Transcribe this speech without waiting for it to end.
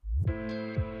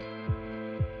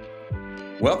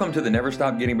Welcome to the Never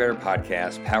Stop Getting Better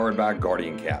podcast, powered by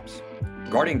Guardian Caps.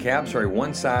 Guardian Caps are a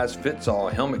one-size-fits-all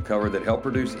helmet cover that help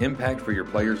produce impact for your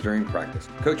players during practice.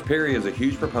 Coach Perry is a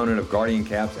huge proponent of Guardian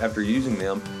Caps after using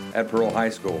them at Pearl High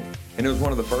School, and it was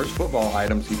one of the first football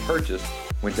items he purchased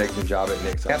when taking a job at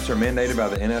Nix. Caps are mandated by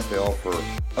the NFL for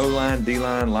O-line,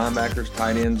 D-line, linebackers,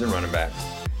 tight ends, and running backs,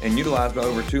 and utilized by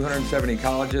over 270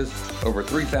 colleges, over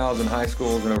 3,000 high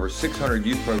schools, and over 600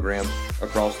 youth programs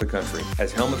across the country.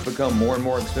 As helmets become more and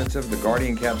more expensive, the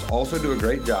Guardian Caps also do a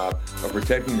great job of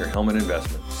protecting your helmet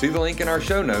investment. See the link in our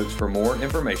show notes for more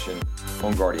information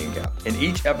on Guardian Caps. In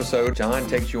each episode, John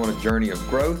takes you on a journey of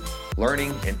growth,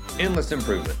 learning, and endless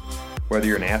improvement. Whether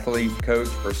you're an athlete, coach,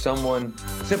 or someone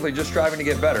simply just striving to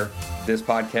get better, this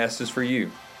podcast is for you.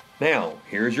 Now,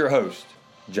 here's your host,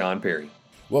 John Perry.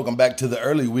 Welcome back to the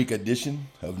early week edition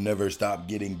of Never Stop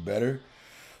Getting Better,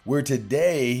 where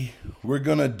today we're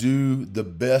going to do the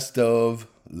best of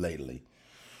lately.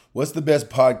 What's the best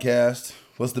podcast?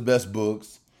 What's the best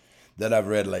books that I've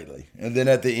read lately? And then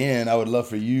at the end, I would love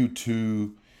for you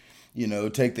to,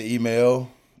 take the email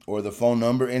or the phone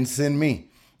number and send me,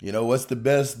 what's the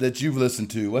best that you've listened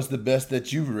to? What's the best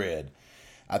that you've read?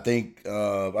 I think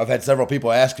I've had several people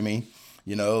ask me,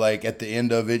 at the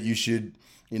end of it, you should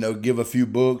give a few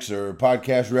books or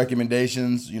podcast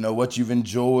recommendations, what you've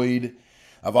enjoyed.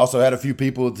 I've also had a few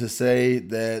people to say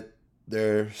that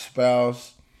their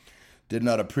spouse did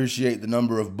not appreciate the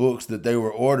number of books that they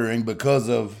were ordering because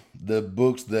of the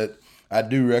books that I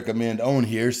do recommend on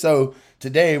here. So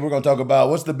today we're going to talk about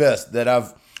what's the best that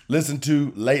I've listened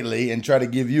to lately and try to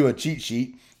give you a cheat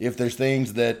sheet if there's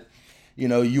things that,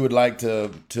 you would like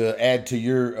to add to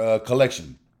your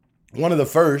collection. One of the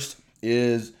first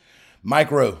is Mike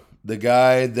Rowe, the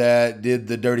guy that did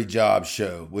the Dirty Jobs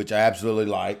show, which I absolutely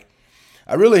like.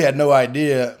 I really had no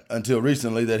idea until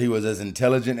recently that he was as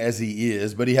intelligent as he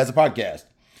is, but he has a podcast.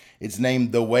 It's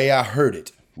named The Way I Heard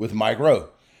It with Mike Rowe.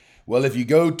 Well, if you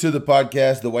go to the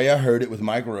podcast, The Way I Heard It with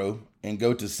Mike Rowe, and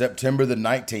go to September the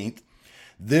 19th,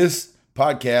 this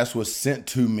podcast was sent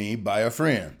to me by a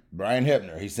friend, Brian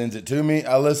Hepner. He sends it to me.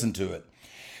 I listen to it.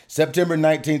 September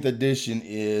 19th edition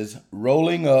is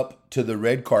Rolling Up to the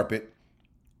Red Carpet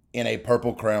in a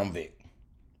Purple Crown Vic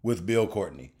with Bill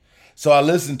Courtney. So I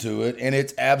listened to it, and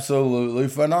it's absolutely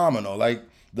phenomenal. Like,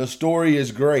 the story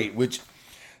is great, which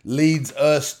leads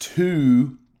us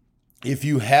to, if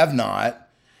you have not,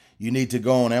 you need to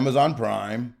go on Amazon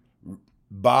Prime,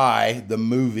 buy the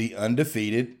movie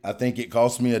Undefeated. I think it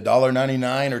cost me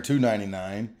 $1.99 or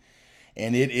 $2.99.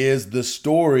 And it is the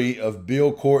story of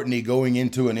Bill Courtney going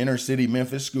into an inner city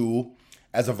Memphis school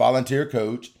as a volunteer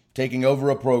coach, taking over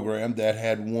a program that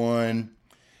had won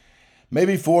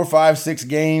maybe 4, 5, 6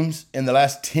 games in the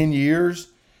last 10 years.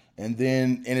 And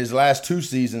then in his last 2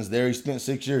 seasons there, he spent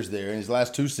 6 years there. In his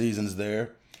last 2 seasons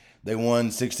there, they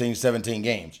won 16, 17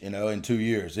 games, in 2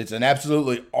 years. It's an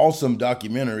absolutely awesome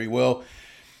documentary. Well,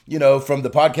 from the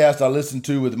podcast I listened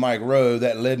to with Mike Rowe,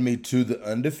 that led me to the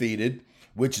Undefeated,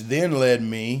 which then led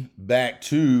me back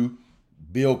to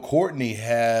Bill Courtney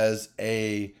has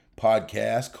a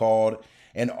podcast called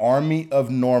An Army of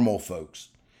Normal Folks.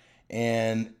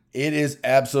 And it is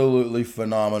absolutely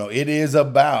phenomenal. It is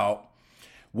about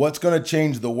what's going to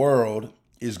change the world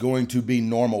is going to be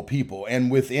normal people.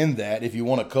 And within that, if you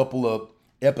want a couple of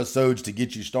episodes to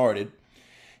get you started,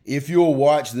 if you'll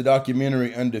watch the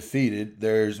documentary Undefeated,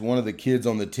 there's one of the kids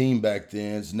on the team back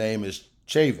then. His name is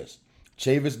Chavis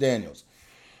Daniels.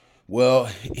 Well,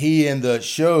 he in the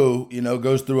show,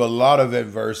 goes through a lot of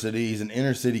adversity. He's an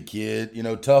inner city kid,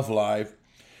 tough life.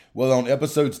 Well, on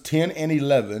episodes 10 and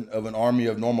 11 of An Army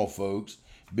of Normal Folks,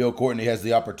 Bill Courtney has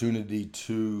the opportunity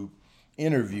to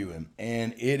interview him.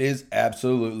 And it is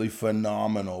absolutely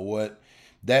phenomenal what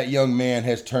that young man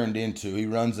has turned into. He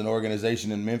runs an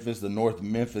organization in Memphis, the North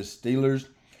Memphis Steelers,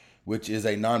 which is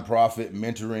a nonprofit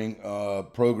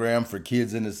mentoring program for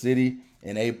kids in the city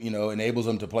and enables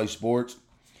them to play sports.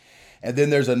 And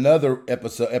then there's another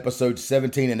episode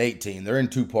 17 and 18. They're in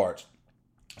 2 parts.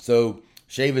 So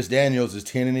Chavis Daniels is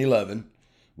 10 and 11,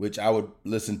 which I would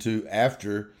listen to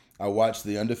after I watched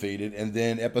the Undefeated. And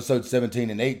then episode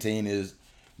 17 and 18 is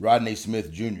Rodney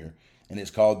Smith Jr., and it's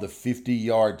called the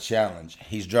 50-Yard Challenge.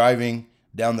 He's driving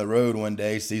down the road one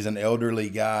day, sees an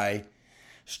elderly guy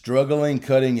struggling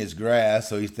cutting his grass,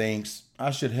 so he thinks,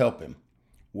 I should help him.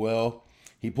 Well,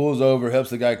 he pulls over, helps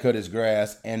the guy cut his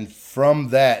grass, and from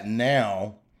that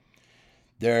now,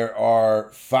 there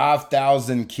are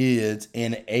 5,000 kids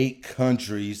in 8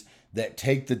 countries that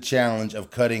take the challenge of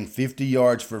cutting 50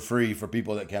 yards for free for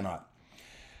people that cannot.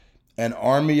 An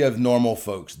Army of Normal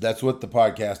Folks. That's what the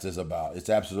podcast is about. It's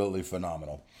absolutely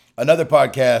phenomenal. Another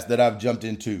podcast that I've jumped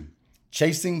into,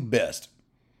 Chasing Best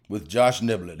with Josh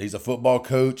Niblett. He's a football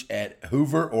coach at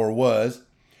Hoover, or was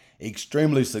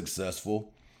extremely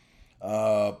successful.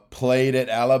 Played at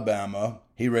Alabama.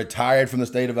 He retired from the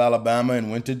state of Alabama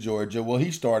and went to Georgia. Well,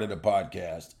 he started a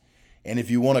podcast. And if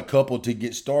you want a couple to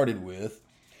get started with,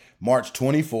 March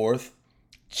 24th,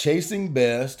 Chasing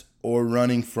Best or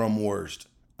Running from Worst.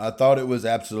 I thought it was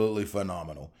absolutely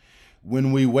phenomenal.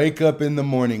 When we wake up in the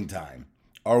morning time,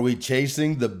 are we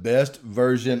chasing the best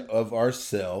version of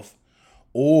ourselves,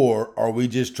 or are we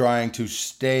just trying to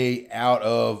stay out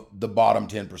of the bottom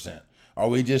 10%? Are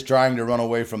we just trying to run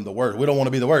away from the worst? We don't want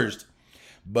to be the worst,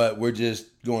 but we're just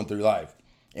going through life.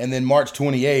 And then March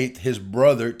 28th, his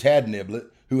brother, Tad Niblett,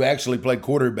 who actually played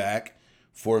quarterback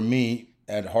for me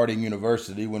at Harding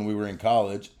University when we were in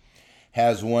college,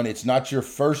 has one. It's not your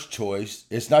first choice.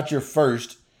 It's not your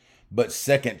first, but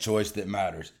second choice that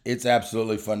matters. It's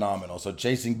absolutely phenomenal. So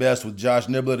Chasing Best with Josh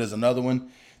Niblett is another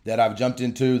one that I've jumped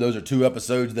into. Those are 2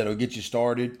 episodes that'll get you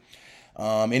started.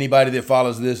 Anybody that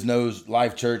follows this knows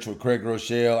Life Church with Craig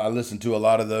Rochelle. I listen to a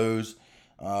lot of those.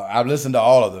 I've listened to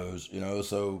all of those,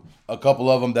 so a couple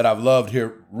of them that I've loved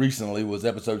here recently was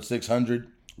episode 600,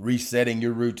 Resetting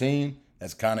Your Routine.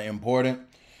 That's kind of important.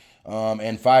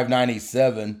 And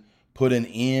 597, Put an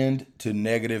End to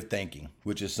Negative Thinking,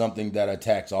 which is something that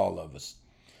attacks all of us.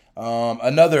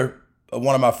 Another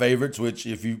one of my favorites, which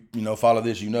if you follow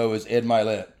this, is Ed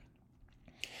Mylett.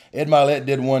 Ed Mylett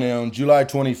did one on July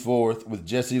 24th with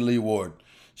Jessie Lee Ward.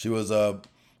 She was a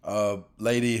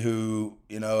lady who,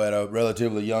 at a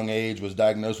relatively young age was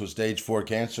diagnosed with stage 4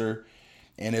 cancer.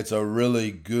 And it's a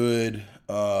really good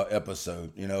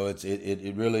episode.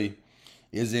 It really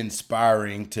is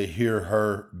inspiring to hear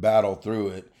her battle through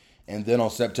it. And then on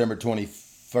September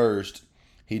 21st,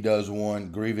 he does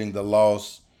one, Grieving the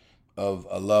Loss of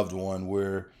a Loved One,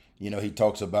 where, he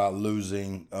talks about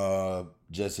losing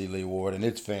Jessie Lee Ward, and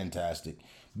it's fantastic.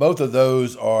 Both of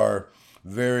those are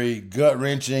very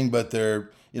gut-wrenching, but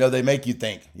they're, they make you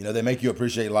think. They make you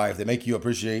appreciate life. They make you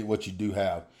appreciate what you do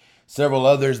have. Several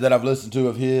others that I've listened to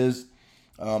of his.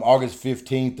 August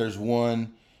 15th, there's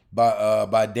one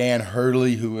by Dan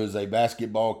Hurley, who is a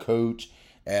basketball coach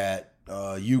at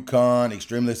UConn,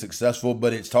 extremely successful,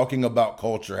 but it's talking about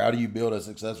culture. How do you build a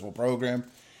successful program?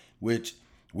 Which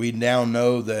we now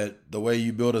know that the way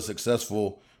you build a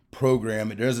successful program,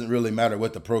 it doesn't really matter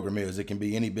what the program is. It can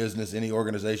be any business, any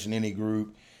organization, any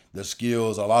group. The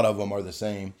skills, a lot of them are the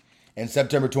same. And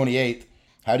September 28th,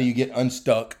 how do you get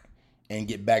unstuck and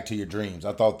get back to your dreams?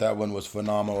 I thought that one was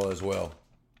phenomenal as well.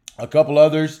 A couple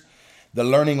others. The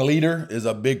Learning Leader is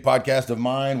a big podcast of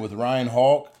mine with Ryan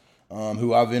Hawk,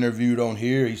 who I've interviewed on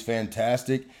here. He's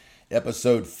fantastic.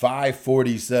 Episode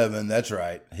 547, that's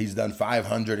right. He's done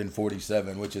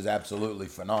 547, which is absolutely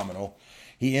phenomenal.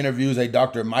 He interviews a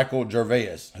Dr. Michael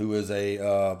Gervais, who is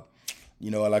a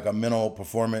mental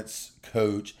performance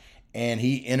coach, and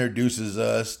he introduces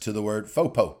us to the word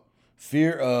FOPO,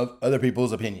 fear of other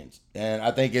people's opinions. And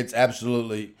I think it's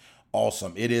absolutely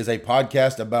awesome. It is a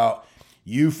podcast about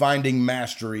you finding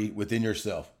mastery within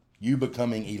yourself, you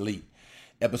becoming elite.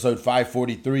 Episode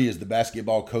 543 is the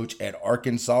basketball coach at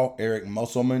Arkansas, Eric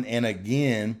Musselman. And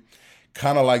again,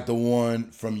 kind of like the one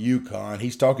from UConn,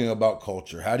 he's talking about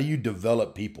culture. How do you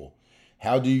develop people?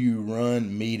 How do you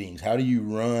run meetings? How do you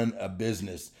run a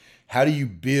business? How do you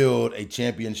build a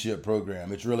championship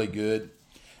program? It's really good.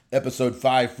 Episode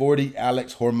 540,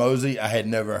 Alex Hormozi. I had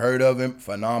never heard of him.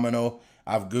 Phenomenal.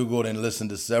 I've Googled and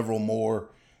listened to several more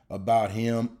about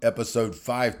him. Episode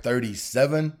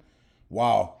 537.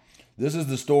 Wow. This is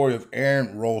the story of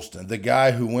Aaron Rolston, the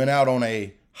guy who went out on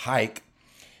a hike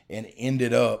and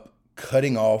ended up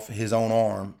cutting off his own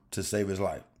arm to save his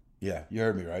life. Yeah, you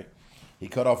heard me right. He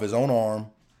cut off his own arm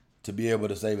to be able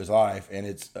to save his life, and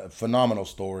it's a phenomenal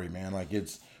story, man. Like,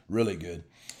 it's really good.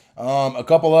 A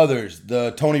couple others.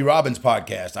 The Tony Robbins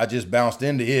podcast. I just bounced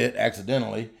into it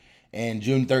accidentally. And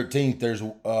June 13th, there's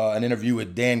an interview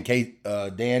with Dan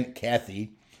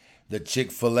Cathy, the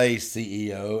Chick-fil-A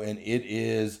CEO, and it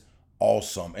is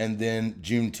awesome. And then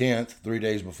June 10th, 3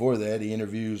 days before that, he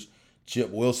interviews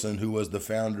Chip Wilson, who was the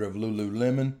founder of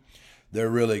Lululemon. They're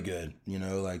really good.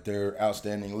 They're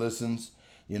outstanding listens.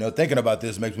 Thinking about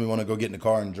this makes me want to go get in the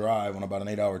car and drive on about an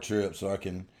 8-hour trip so I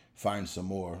can find some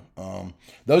more.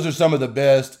 Those are some of the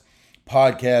best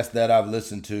podcasts that I've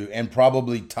listened to, and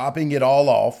probably topping it all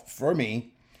off for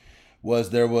me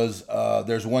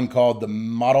there's one called The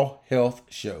Model Health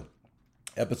Show,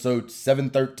 episode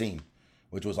 713,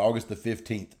 which was August the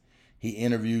 15th. He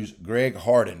interviews Greg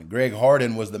Harden. Greg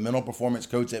Harden was the mental performance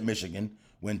coach at Michigan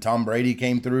when Tom Brady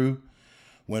came through,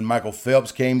 when Michael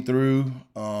Phelps came through.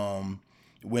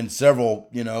 when several,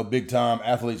 big time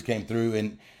athletes came through,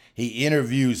 and he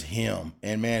interviews him.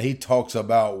 And man, he talks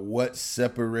about what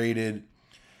separated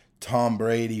Tom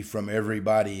Brady from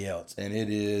everybody else. And it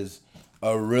is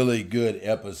a really good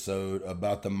episode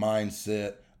about the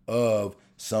mindset of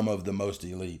some of the most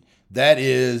elite. That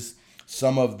is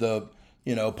some of the,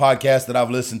 podcasts that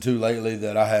I've listened to lately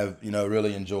that I have,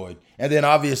 really enjoyed. And then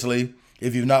obviously,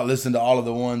 if you've not listened to all of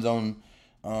the ones on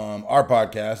our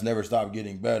podcast, Never Stop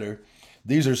Getting Better,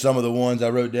 these are some of the ones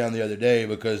I wrote down the other day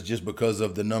because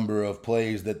of the number of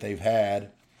plays that they've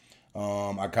had.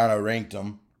 I kind of ranked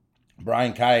them.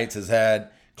 Brian Kites has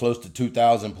had close to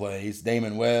 2,000 plays.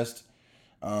 Damon West,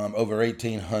 over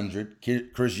 1,800.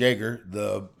 Chris Yeager,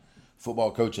 the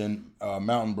football coach in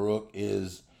Mountain Brook,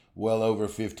 is well over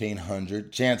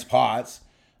 1,500. Chance Potts,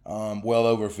 well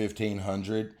over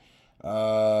 1,500.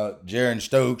 Jaron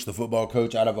Stokes, the football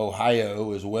coach out of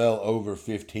Ohio, is well over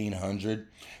 1,500.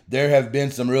 There have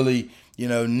been some really,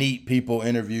 neat people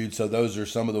interviewed. So those are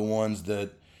some of the ones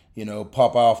that,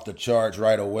 pop off the charts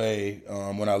right away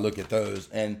when I look at those.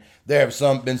 And there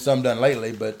have been some done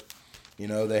lately, but,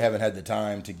 they haven't had the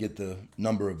time to get the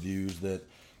number of views that,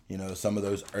 some of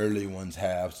those early ones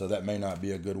have. So that may not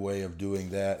be a good way of doing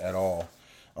that at all.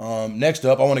 Next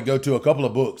up, I want to go to a couple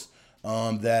of books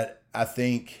that I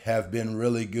think have been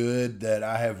really good that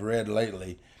I have read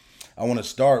lately. I want to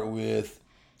start with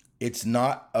It's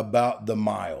Not About the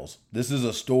Miles. This is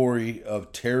a story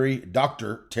of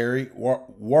Dr. Terry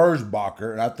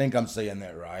Wurzbacher, and I think I'm saying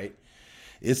that right.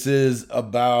 This is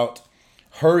about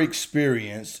her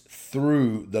experience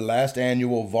through the last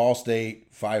annual Vol State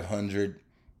 500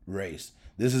 race.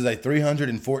 This is a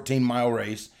 314-mile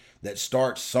race that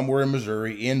starts somewhere in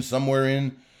Missouri, ends somewhere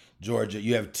in Georgia.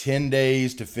 You have 10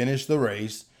 days to finish the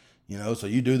race, so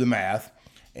you do the math.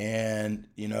 And,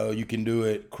 you can do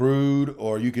it crewed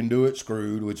or you can do it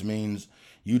screwed, which means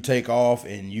you take off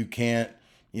and you can't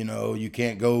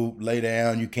go lay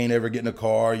down. You can't ever get in a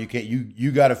car.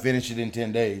 You got to finish it in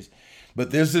 10 days.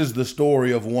 But this is the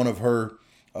story of one of her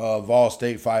Vol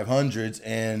State 500s,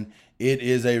 and it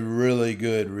is a really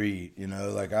good read.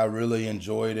 I really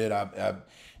enjoyed it.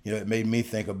 It made me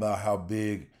think about how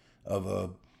big of a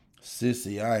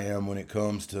sissy I am when it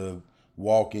comes to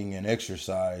walking and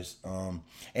exercise.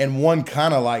 And one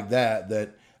kind of like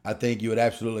that I think you would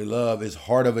absolutely love is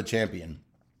Heart of a Champion.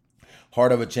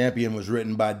 Heart of a Champion was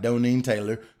written by Doneen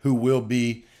Taylor, who will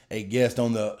be a guest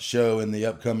on the show in the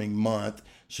upcoming month.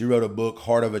 She wrote a book,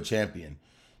 Heart of a Champion.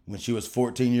 When she was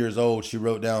 14 years old, she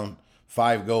wrote down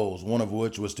 5 goals, one of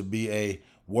which was to be a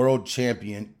world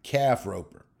champion calf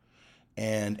roper.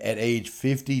 And at age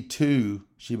 52,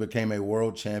 she became a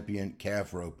world champion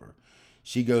calf roper.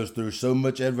 She goes through so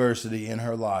much adversity in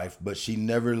her life, but she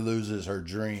never loses her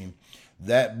dream.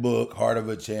 That book, Heart of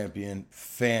a Champion,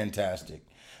 fantastic.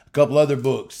 A couple other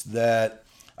books that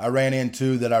I ran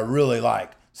into that I really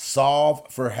like.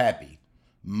 Solve for Happy,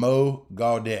 Mo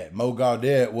Gaudet. Mo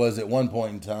Gaudet was at one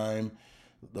point in time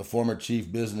the former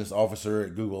chief business officer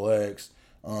at Google X,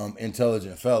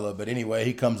 intelligent fella. But anyway,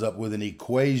 he comes up with an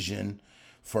equation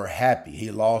for happy. He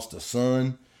lost a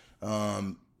son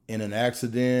in an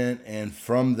accident, and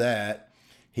from that,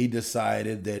 he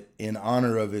decided that in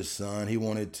honor of his son, he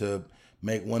wanted to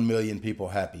make 1 million people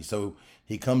happy. So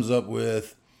he comes up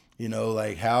with,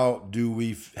 how do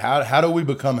we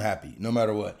become happy no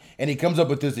matter what? And he comes up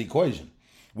with this equation,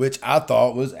 which I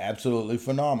thought was absolutely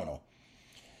phenomenal.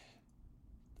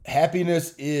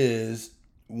 Happiness is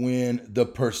when the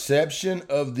perception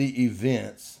of the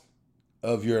events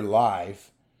of your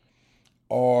life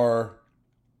are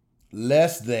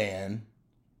less than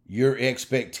your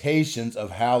expectations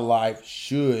of how life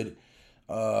should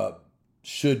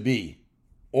be.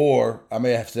 Or I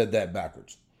may have said that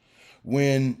backwards.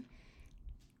 When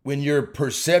your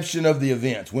perception of the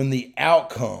events, when the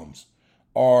outcomes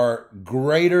are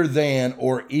greater than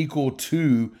or equal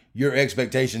to your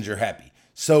expectations, you're happy.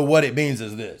 So what it means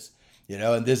is this,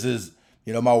 and this is,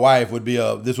 my wife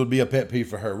this would be a pet peeve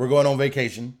for her. We're going on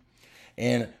vacation,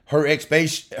 and her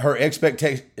expectations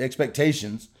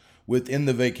within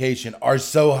the vacation are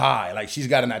so high. Like, she's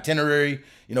got an itinerary,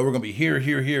 we're going to be here,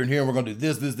 here, here, and here, and we're going to do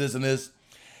this, this, and this.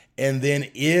 And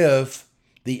then if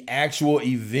the actual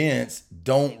events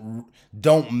don't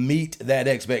meet that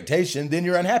expectation, then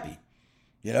you're unhappy.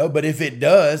 But if it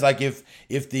does, like if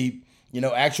the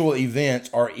actual events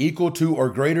are equal to or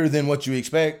greater than what you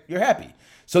expect, you're happy.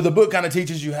 So the book kind of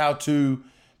teaches you how to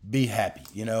be happy,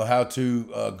 how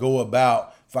to go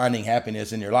about finding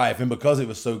happiness in your life. And because it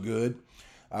was so good,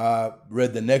 I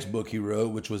read the next book he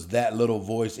wrote, which was That Little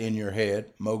Voice in Your Head,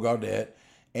 Mo Gaudet,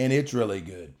 and it's really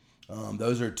good.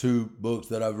 Those are two books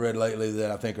that I've read lately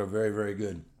that I think are very, very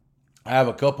good. I have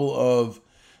a couple of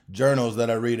journals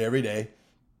that I read every day.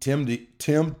 Tim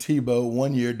Tebow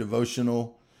 1 Year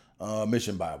Devotional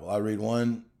Mission Bible. I read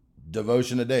one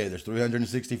devotion a day. There's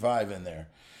 365 in there.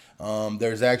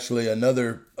 There's actually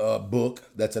another book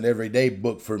that's an everyday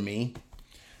book for me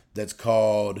that's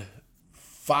called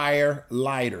Fire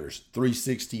Lighters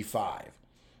 365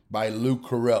 by Lou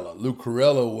Carella. Lou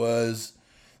Carella was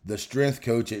the strength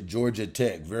coach at Georgia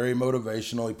Tech. Very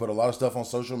motivational. He put a lot of stuff on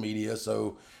social media.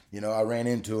 So, I ran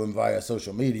into him via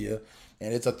social media,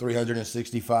 and it's a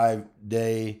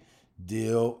 365-day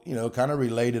deal, kind of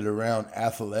related around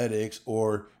athletics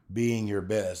or being your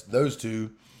best. Those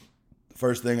two,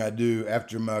 first thing I do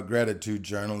after my gratitude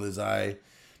journal is I,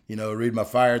 read my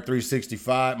Fire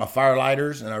 365, my Fire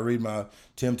Lighters, and I read my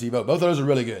Tim Tebow. Both of those are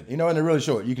really good, and they're really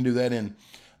short. You can do that in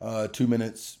 2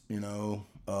 minutes,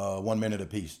 1 minute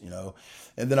apiece,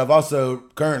 And then I've also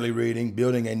currently reading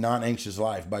Building a Non-Anxious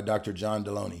Life by Dr. John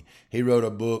Deloney. He wrote a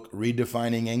book,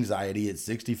 Redefining Anxiety. It's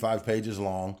 65 pages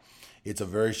long. It's a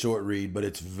very short read, but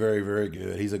it's very, very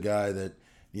good. He's a guy that,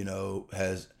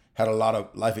 has had a lot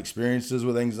of life experiences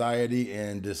with anxiety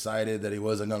and decided that he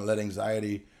wasn't going to let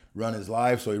anxiety run his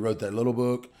life. So he wrote that little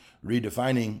book,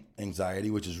 Redefining Anxiety,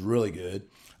 which is really good.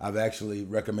 I've actually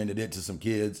recommended it to some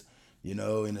kids, in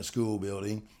a school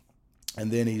building. And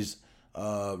then he's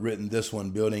written this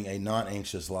one, Building a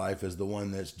Non-Anxious Life, is the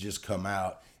one that's just come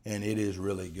out, and it is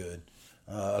really good.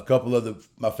 A couple of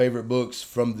my favorite books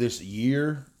from this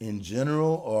year in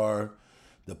general are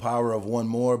The Power of One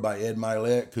More by Ed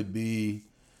Mylett. Could be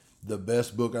the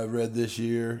best book I've read this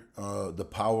year. The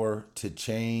Power to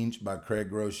Change by Craig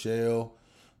Groeschel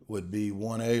would be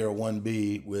 1A or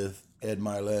 1B with Ed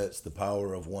Mylett's The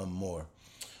Power of One More.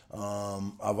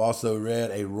 I've also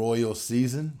read A Royal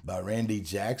Season by Randy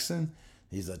Jackson.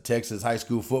 He's a Texas high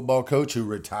school football coach who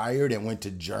retired and went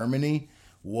to Germany.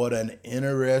 What an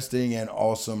interesting and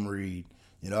awesome read.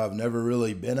 I've never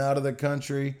really been out of the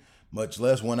country, much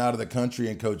less went out of the country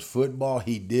and coached football.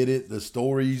 He did it. The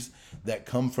stories that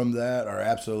come from that are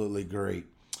absolutely great.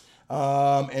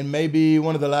 And maybe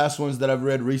one of the last ones that I've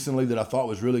read recently that I thought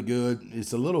was really good,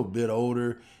 it's a little bit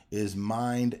older, is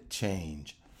Mind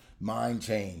Change. Mind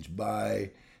Change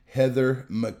by Heather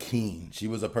McKean. She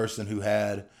was a person who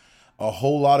had a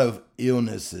whole lot of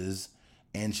illnesses,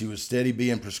 and she was steady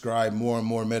being prescribed more and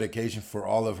more medication for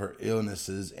all of her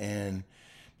illnesses, and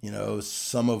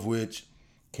some of which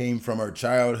came from her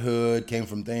childhood, came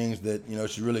from things that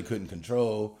she really couldn't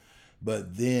control.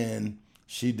 But then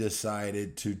she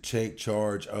decided to take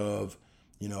charge of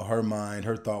her mind,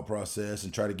 her thought process,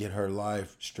 and try to get her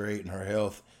life straight and her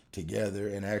health together,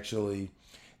 and actually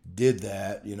did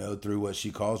that, through what she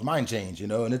calls mind change,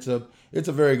 and it's a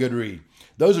very good read.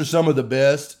 Those are some of the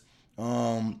best.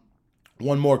 One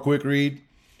more quick read.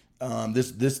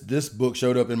 This book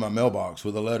showed up in my mailbox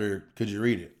with a letter. Could you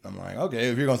read it? I'm like, okay,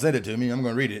 if you're going to send it to me, I'm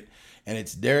going to read it. And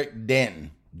it's Derek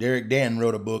Danton. Derek Danton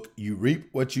wrote a book, You Reap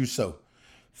What You Sow.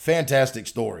 Fantastic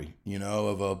story,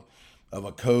 of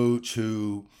a coach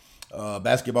who,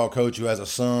 basketball coach who has a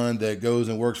son that goes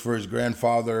and works for his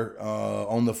grandfather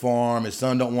on the farm. His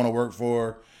son don't want to work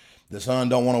the son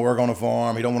don't want to work on a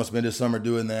farm. He don't want to spend his summer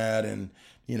doing that. And,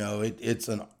 it's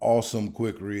an awesome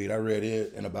quick read. I read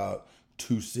it in about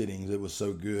 2 sittings. It was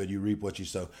so good. You reap what you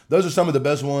sow. Those are some of the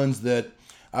best ones that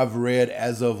I've read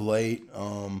as of late.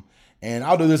 And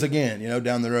I'll do this again,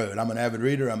 down the road. I'm an avid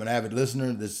reader. I'm an avid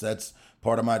listener. That's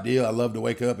part of my deal. I love to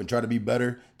wake up and try to be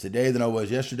better today than I was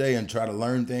yesterday and try to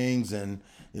learn things. And,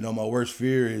 my worst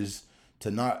fear is to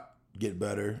not get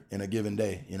better in a given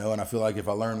day, and I feel like if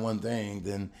I learn one thing,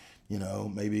 then,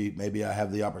 maybe I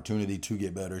have the opportunity to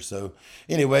get better. So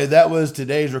anyway, that was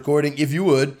today's recording. If you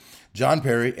would, John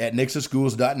Perry at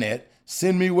nixaschools.net.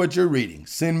 Send me what you're reading.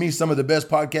 Send me some of the best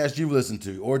podcasts you've listened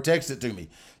to, or text it to me,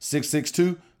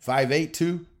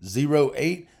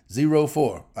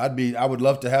 662-582-0804. I would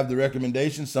love to have the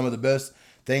recommendations. Some of the best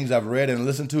things I've read and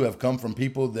listened to have come from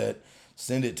people that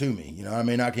send it to me. I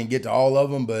may not can get to all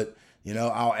of them, but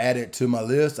I'll add it to my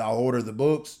list. I'll order the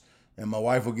books, and my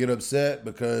wife will get upset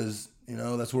because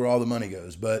that's where all the money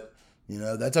goes. But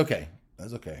that's okay.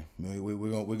 That's okay.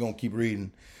 We're gonna keep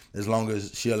reading as long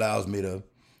as she allows me to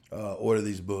order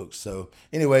these books. So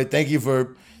anyway, thank you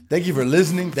for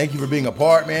listening. Thank you for being a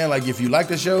part, man. Like, if you like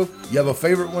the show, you have a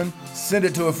favorite one, send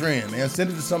it to a friend, man. Send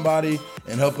it to somebody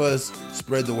and help us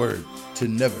spread the word to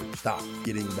never stop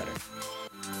getting better.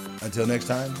 Until next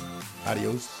time,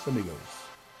 adios, amigos.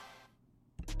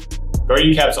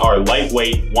 Guardian caps are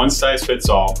lightweight,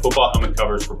 one-size-fits-all football helmet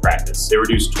covers for practice. They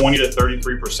reduce 20 to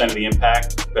 33% of the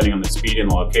impact, depending on the speed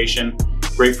and the location.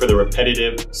 Great for the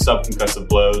repetitive subconcussive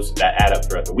blows that add up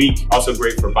throughout the week. Also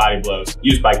great for body blows.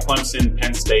 Used by Clemson,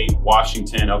 Penn State,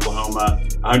 Washington, Oklahoma,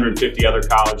 150 other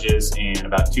colleges, and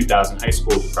about 2,000 high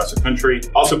schools across the country.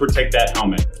 Also protect that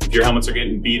helmet. If your helmets are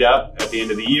getting beat up at the end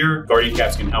of the year, Guardian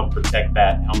Caps can help protect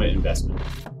that helmet investment.